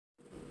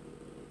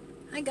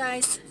Hi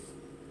guys.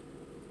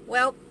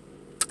 Well,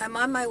 I'm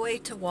on my way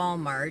to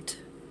Walmart.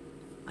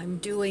 I'm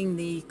doing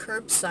the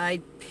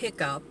curbside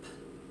pickup,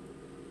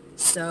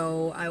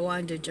 so I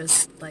wanted to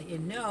just let you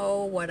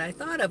know what I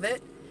thought of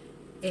it,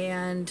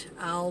 and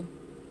I'll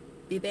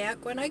be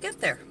back when I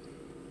get there.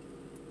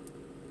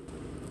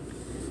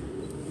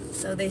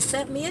 So they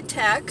sent me a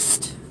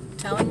text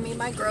telling me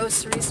my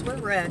groceries were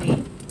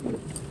ready,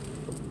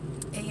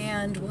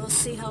 and we'll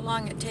see how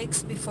long it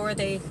takes before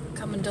they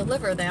come and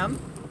deliver them.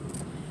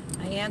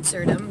 I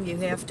answered them. You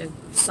have to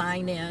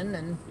sign in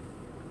and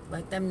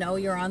let them know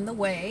you're on the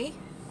way.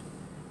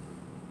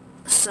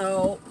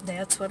 So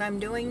that's what I'm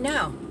doing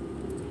now.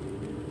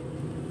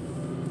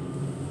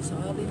 So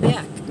I'll be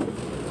back.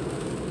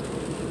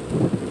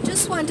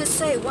 Just wanted to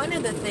say, one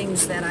of the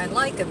things that I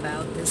like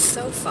about this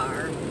so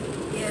far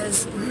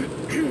is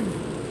you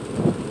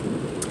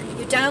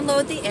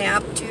download the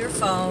app to your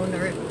phone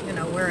or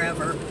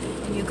wherever,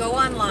 and you go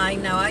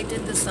online. Now I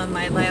did this on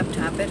my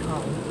laptop at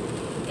home,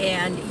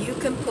 and you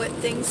can put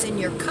things in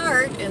your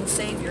cart and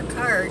save your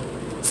cart,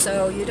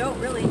 so you don't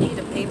really need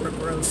a paper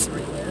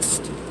grocery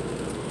list.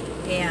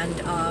 And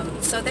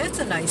so that's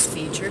a nice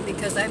feature,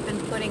 because I've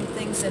been putting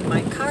things in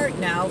my cart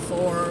now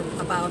for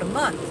about a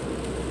month.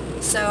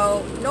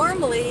 So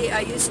normally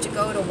I used to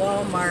go to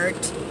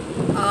Walmart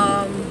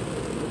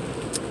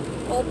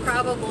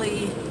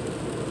probably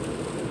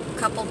a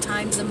couple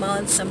times a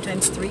month,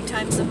 sometimes 3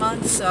 times a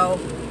month. So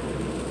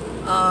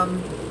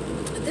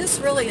this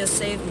really has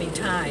saved me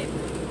time,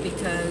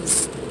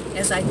 because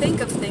as I think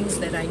of things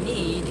that I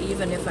need,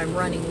 even if I'm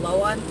running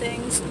low on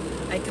things,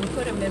 I can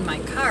put them in my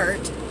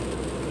cart,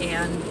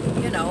 and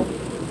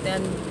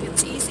then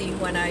it's easy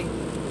when I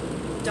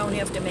don't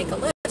have to make a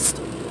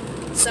list.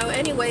 So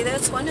anyway,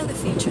 that's one of the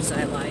features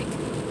I like.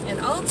 And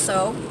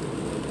also,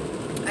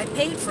 I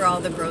paid for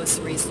all the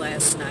groceries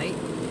last night.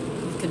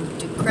 You can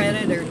do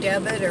credit or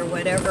debit or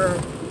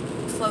whatever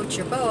floats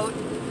your boat,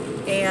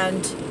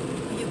 and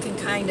you can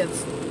kind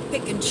of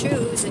pick and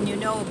choose, and you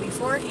know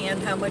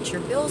beforehand how much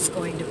your bill's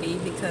going to be,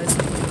 because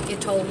it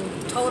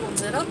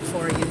totals it up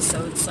for you.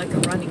 So it's like a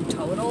running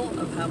total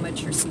of how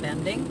much you're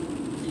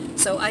spending.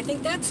 So I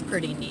think that's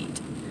pretty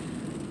neat.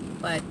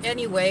 But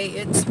anyway,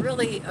 it's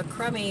really a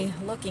crummy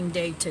looking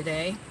day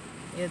today.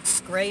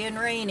 It's gray and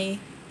rainy.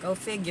 Go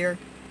figure.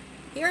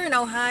 Here in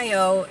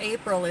Ohio,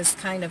 April is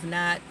kind of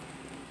not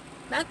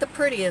the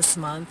prettiest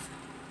month.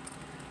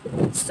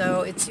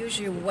 So it's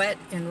usually wet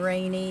and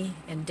rainy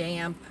and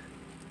damp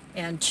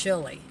and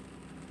chilly.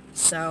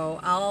 So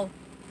I'll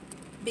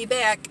be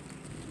back.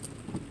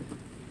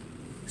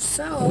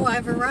 So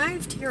I've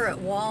arrived here at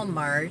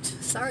Walmart.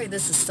 Sorry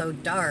this is so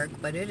dark,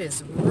 but it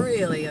is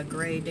really a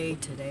gray day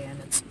today, and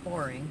it's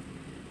pouring.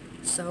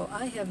 So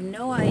I have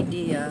no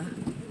idea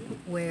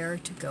where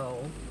to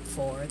go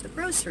for the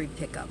grocery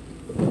pickup.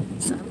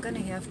 So I'm going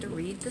to have to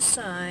read the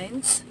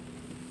signs.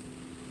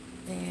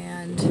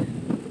 And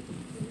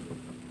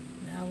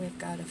now we've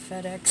got a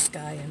FedEx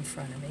guy in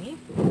front of me.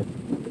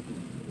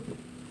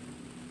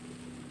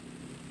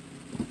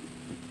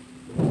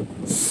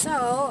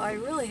 So I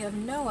really have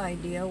no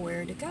idea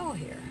where to go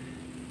here.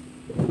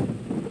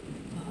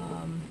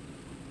 And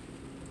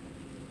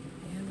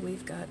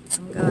we've got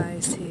some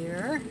guys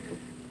here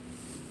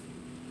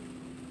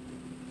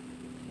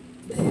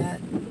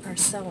that are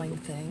selling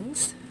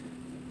things.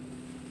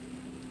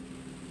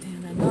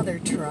 And another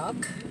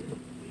truck.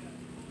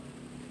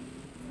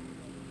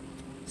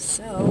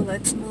 So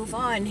let's move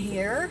on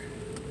here.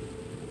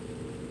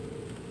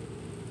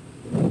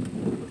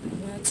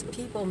 Lots of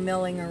people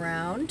milling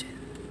around.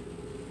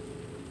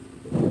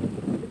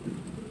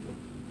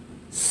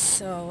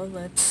 So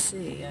let's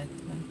see, I'm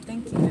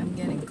thinking I'm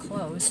getting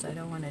close. I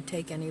don't want to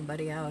take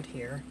anybody out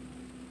here.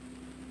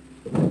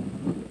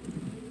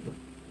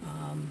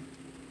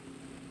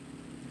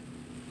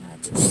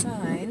 Lots of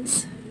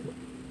signs.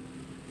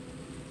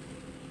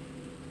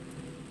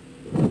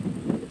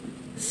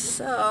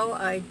 So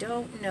I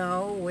don't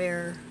know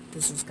where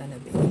this is going to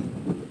be.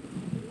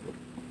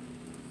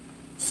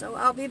 So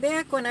I'll be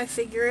back when I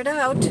figure it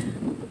out.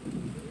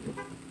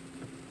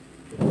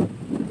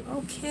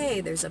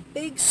 Okay, there's a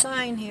big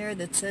sign here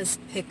that says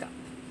pickup.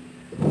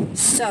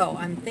 So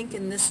I'm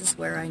thinking this is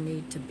where I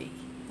need to be.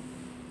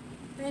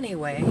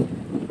 Anyway,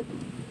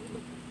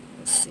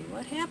 we'll see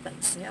what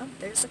happens. Yeah,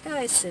 there's a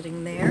guy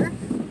sitting there.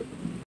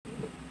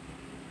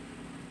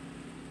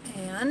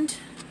 And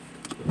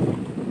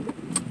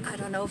I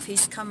don't know if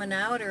he's coming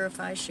out or if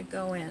I should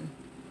go in.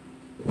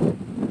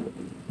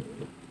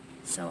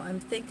 So I'm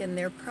thinking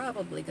they're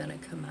probably going to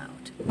come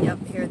out.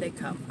 Yep, here they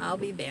come. I'll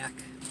be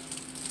back.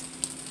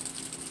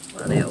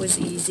 Well, that was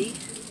easy.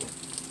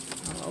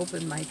 I'll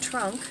open my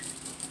trunk.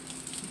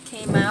 He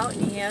came out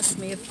and he asked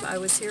me if I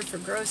was here for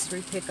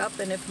grocery pickup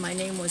and if my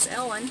name was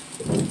Ellen.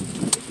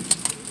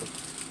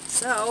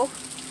 So,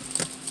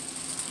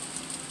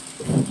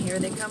 and here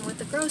they come with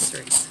the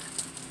groceries.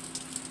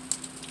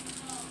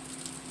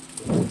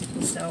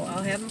 So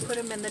I'll have them put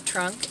them in the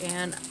trunk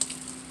and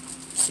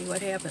see what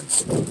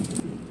happens.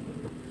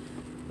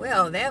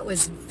 Well, that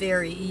was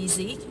very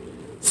easy.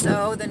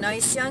 So the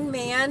nice young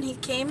man, he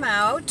came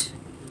out,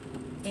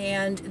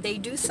 and they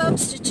do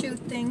substitute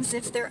things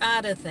if they're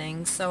out of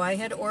things. So I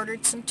had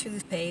ordered some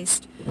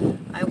toothpaste.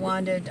 I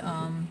wanted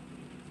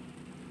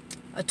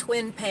a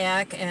twin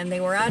pack, and they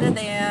were out of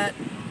that,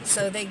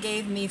 so they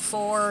gave me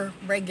 4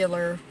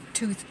 regular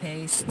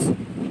toothpastes.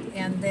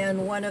 And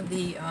then one of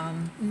the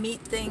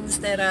meat things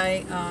that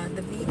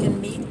the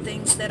vegan meat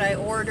things that I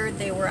ordered,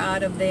 they were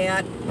out of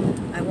that.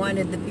 I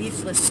wanted the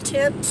beefless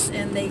tips,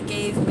 and they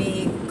gave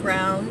me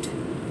ground,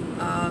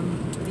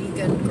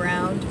 vegan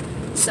ground.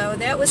 So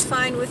that was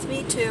fine with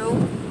me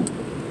too.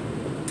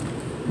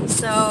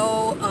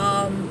 So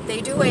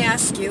they do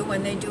ask you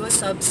when they do a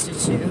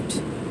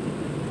substitute,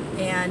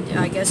 and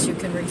I guess you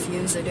can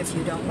refuse it if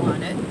you don't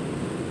want it.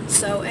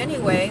 So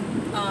anyway,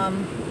 now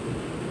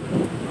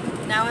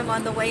I'm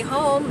on the way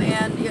home,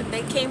 and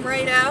they came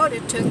right out.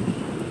 It took,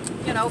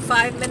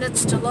 5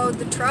 minutes to load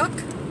the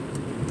truck,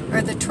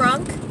 or the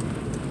trunk,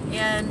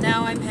 and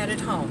now I'm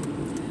headed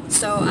home.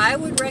 So I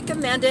would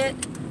recommend it.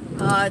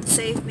 It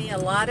saved me a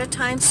lot of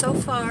time so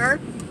far,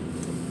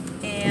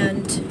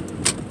 and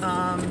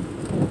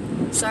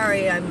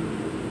sorry,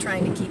 I'm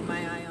trying to keep my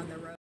eye on the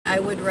road. I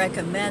would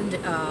recommend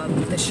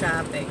the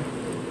shopping.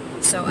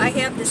 So I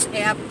have this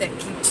app that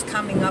keeps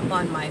coming up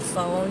on my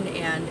phone,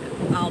 and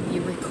I'll be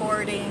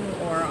recording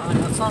or on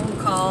a phone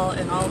call,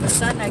 and all of a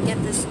sudden I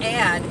get this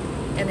ad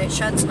and it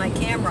shuts my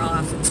camera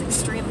off. It's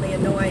extremely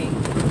annoying.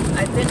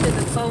 I've been to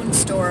the phone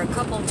store a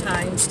couple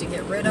times to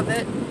get rid of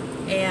it,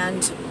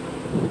 and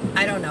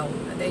I don't know,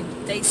 they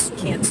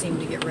can't seem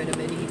to get rid of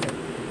it either.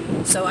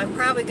 So I'm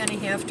probably going to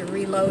have to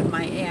reload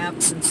my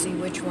apps and see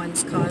which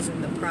one's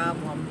causing the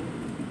problem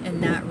and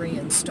not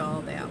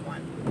reinstall that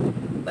one.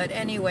 But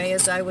anyway,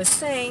 as I was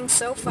saying,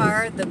 so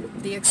far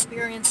the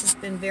experience has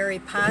been very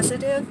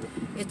positive.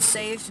 It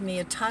saved me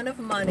a ton of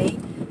money,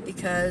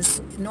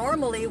 because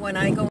normally when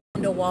I go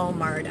into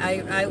Walmart,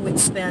 I would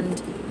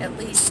spend at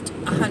least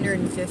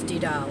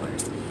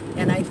 $150.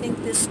 And I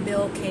think this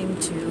bill came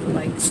to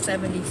like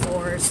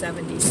 74 or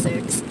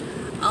 76.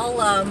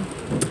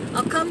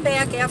 I'll come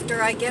back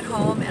after I get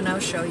home, and I'll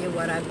show you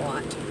what I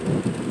bought.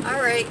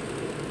 All right,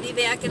 be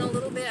back in a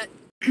little bit.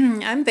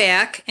 I'm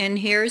back, and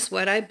here's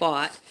what I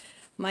bought.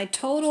 My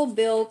total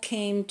bill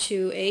came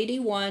to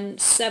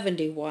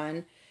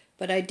 $81.71,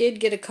 but I did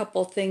get a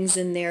couple things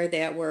in there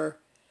that were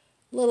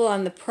a little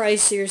on the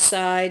pricier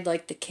side,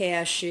 like the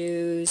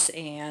cashews,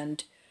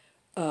 and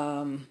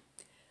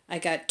I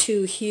got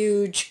 2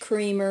 huge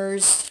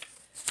creamers,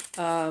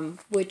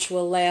 which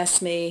will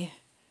last me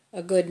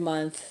a good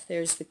month.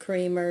 There's the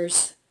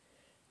creamers,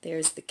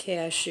 there's the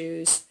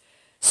cashews.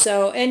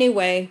 So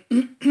anyway,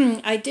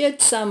 I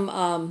did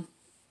some,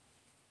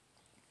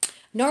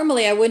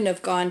 normally I wouldn't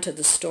have gone to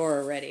the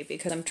store already,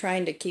 because I'm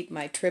trying to keep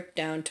my trip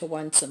down to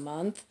once a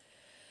month,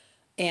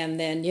 and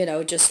then,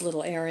 just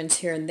little errands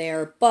here and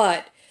there,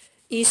 but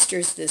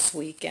Easter's this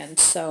weekend,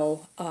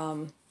 so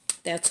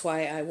that's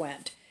why I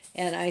went.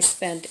 And I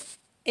spent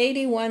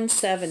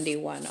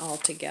 $81.71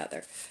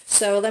 altogether.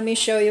 So let me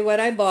show you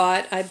what I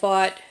bought. I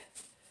bought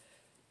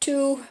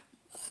 2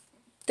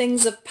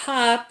 things of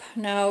pop.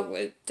 Now,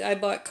 I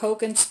bought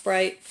Coke and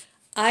Sprite.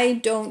 I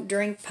don't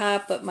drink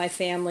pop, but my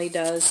family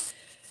does.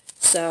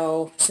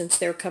 So since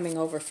they're coming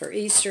over for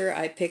Easter,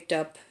 I picked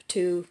up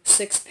 2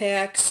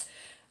 6-packs.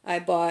 I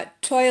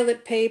bought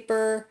toilet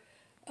paper.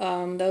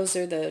 Those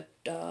are the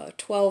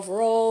 12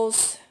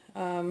 rolls.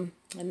 And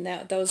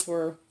those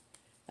were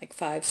like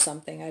 5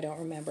 something. I don't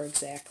remember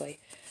exactly.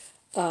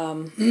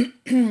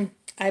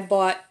 I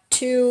bought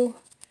 2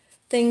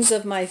 things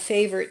of my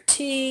favorite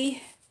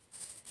tea.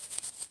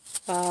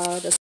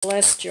 The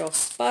Celestial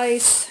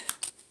Spice.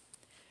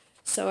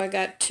 So I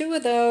got 2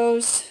 of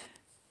those.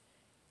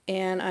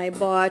 And I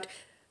bought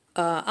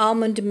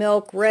almond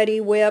milk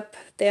Ready Whip.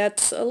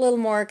 That's a little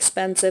more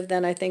expensive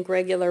than I think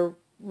regular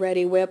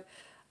Ready Whip.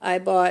 I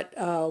bought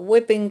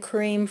whipping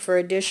cream for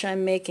a dish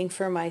I'm making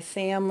for my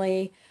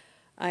family.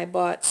 I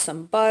bought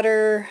some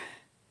butter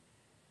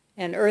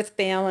and Earth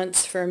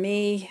Balance for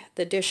me.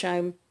 The dish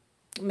I'm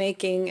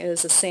making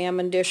is a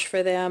salmon dish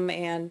for them,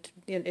 and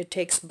it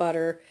takes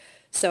butter.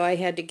 So I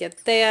had to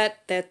get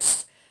that.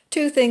 That's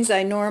 2 things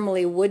I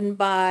normally wouldn't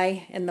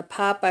buy, and the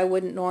pop I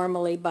wouldn't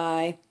normally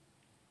buy.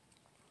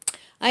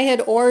 I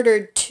had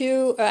ordered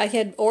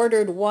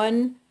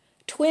 1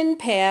 twin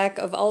pack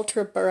of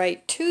Ultra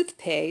Bright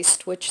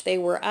toothpaste, which they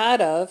were out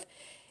of,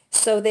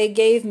 so they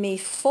gave me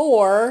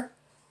 4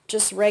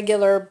 just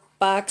regular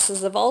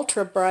boxes of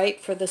Ultra Bright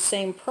for the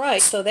same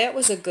price, so that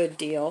was a good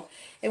deal.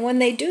 And when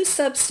they do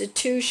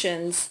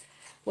substitutions,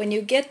 when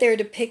you get there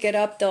to pick it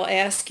up, they'll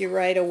ask you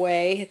right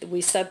away,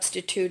 we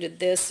substituted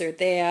this or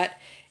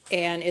that,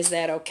 and is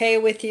that okay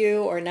with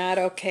you or not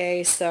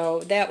okay?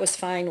 So that was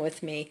fine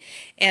with me.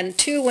 And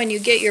 2, when you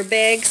get your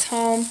bags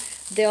home,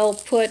 they'll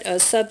put a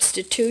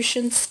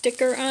substitution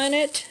sticker on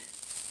it,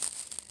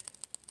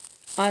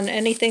 on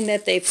anything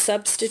that they've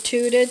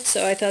substituted,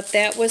 so I thought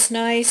that was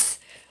nice.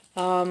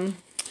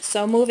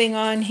 So moving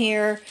on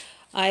here,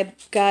 I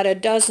got a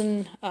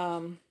dozen,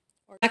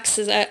 or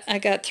Boxes. I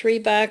got 3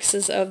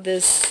 boxes of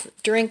this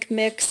drink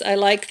mix. I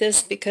like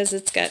this because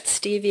it's got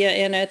stevia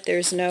in it.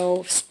 There's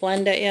no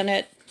Splenda in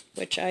it,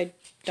 which I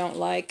don't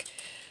like.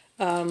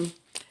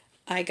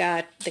 I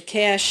got the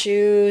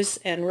cashews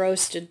and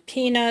roasted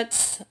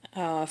peanuts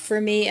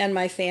for me and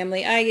my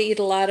family. I eat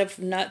a lot of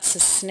nuts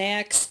as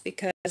snacks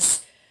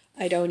because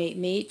I don't eat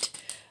meat.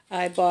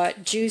 I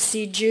bought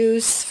juicy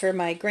juice for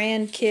my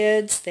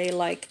grandkids. They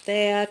like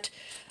that.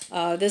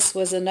 This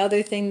was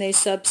another thing they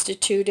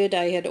substituted.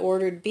 I had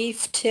ordered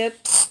beef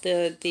tips,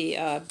 the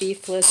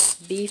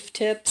beefless beef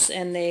tips,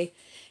 and they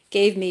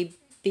gave me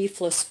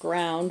beefless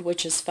ground,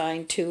 which is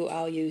fine too.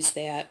 I'll use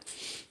that.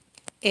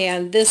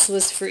 And this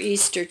was for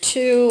Easter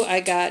too.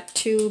 I got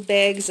 2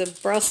 bags of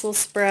Brussels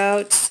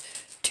sprouts,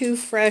 2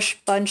 fresh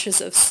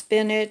bunches of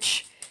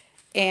spinach,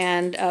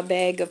 and a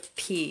bag of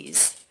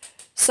peas.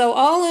 So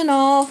all in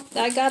all,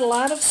 I got a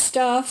lot of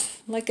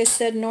stuff. Like I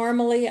said,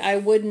 normally I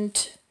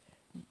wouldn't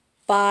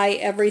buy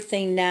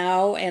everything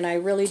now, and I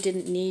really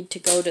didn't need to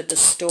go to the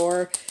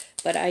store,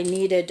 but I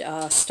needed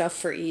stuff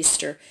for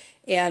Easter.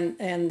 And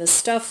the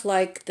stuff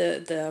like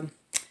the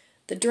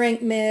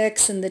drink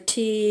mix and the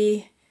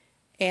tea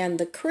and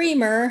the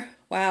creamer,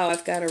 wow,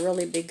 I've got a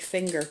really big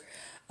finger,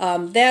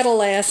 that'll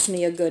last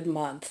me a good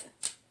month.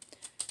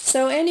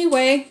 So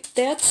anyway,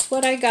 that's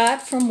what I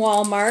got from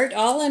Walmart.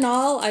 All in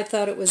all, I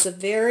thought it was a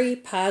very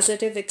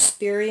positive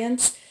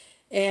experience,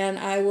 and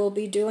I will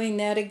be doing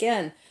that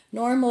again.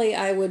 Normally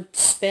I would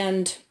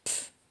spend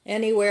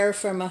anywhere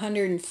from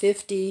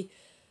 $150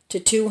 to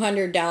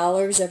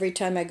 $200 every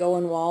time I go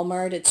in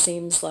Walmart. It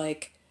seems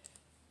like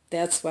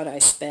that's what I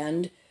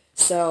spend.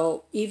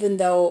 So even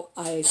though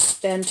I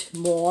spent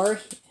more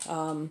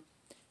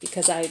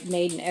because I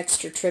made an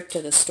extra trip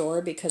to the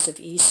store because of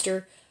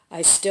Easter,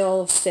 I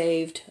still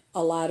saved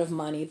a lot of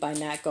money by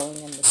not going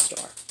in the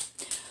store.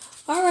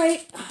 All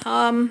right,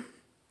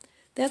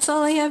 that's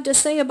all I have to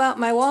say about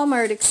my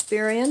Walmart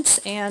experience,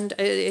 and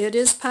it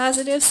is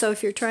positive. So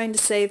if you're trying to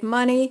save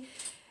money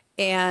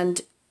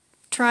and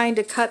trying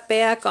to cut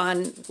back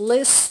on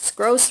lists,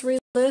 grocery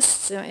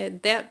lists,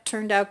 that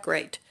turned out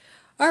great.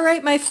 All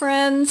right, my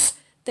friends,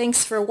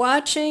 thanks for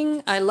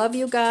watching. I love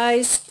you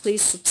guys.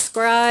 Please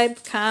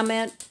subscribe,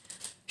 comment,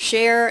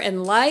 share,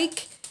 and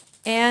like,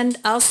 and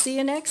I'll see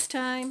you next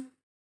time.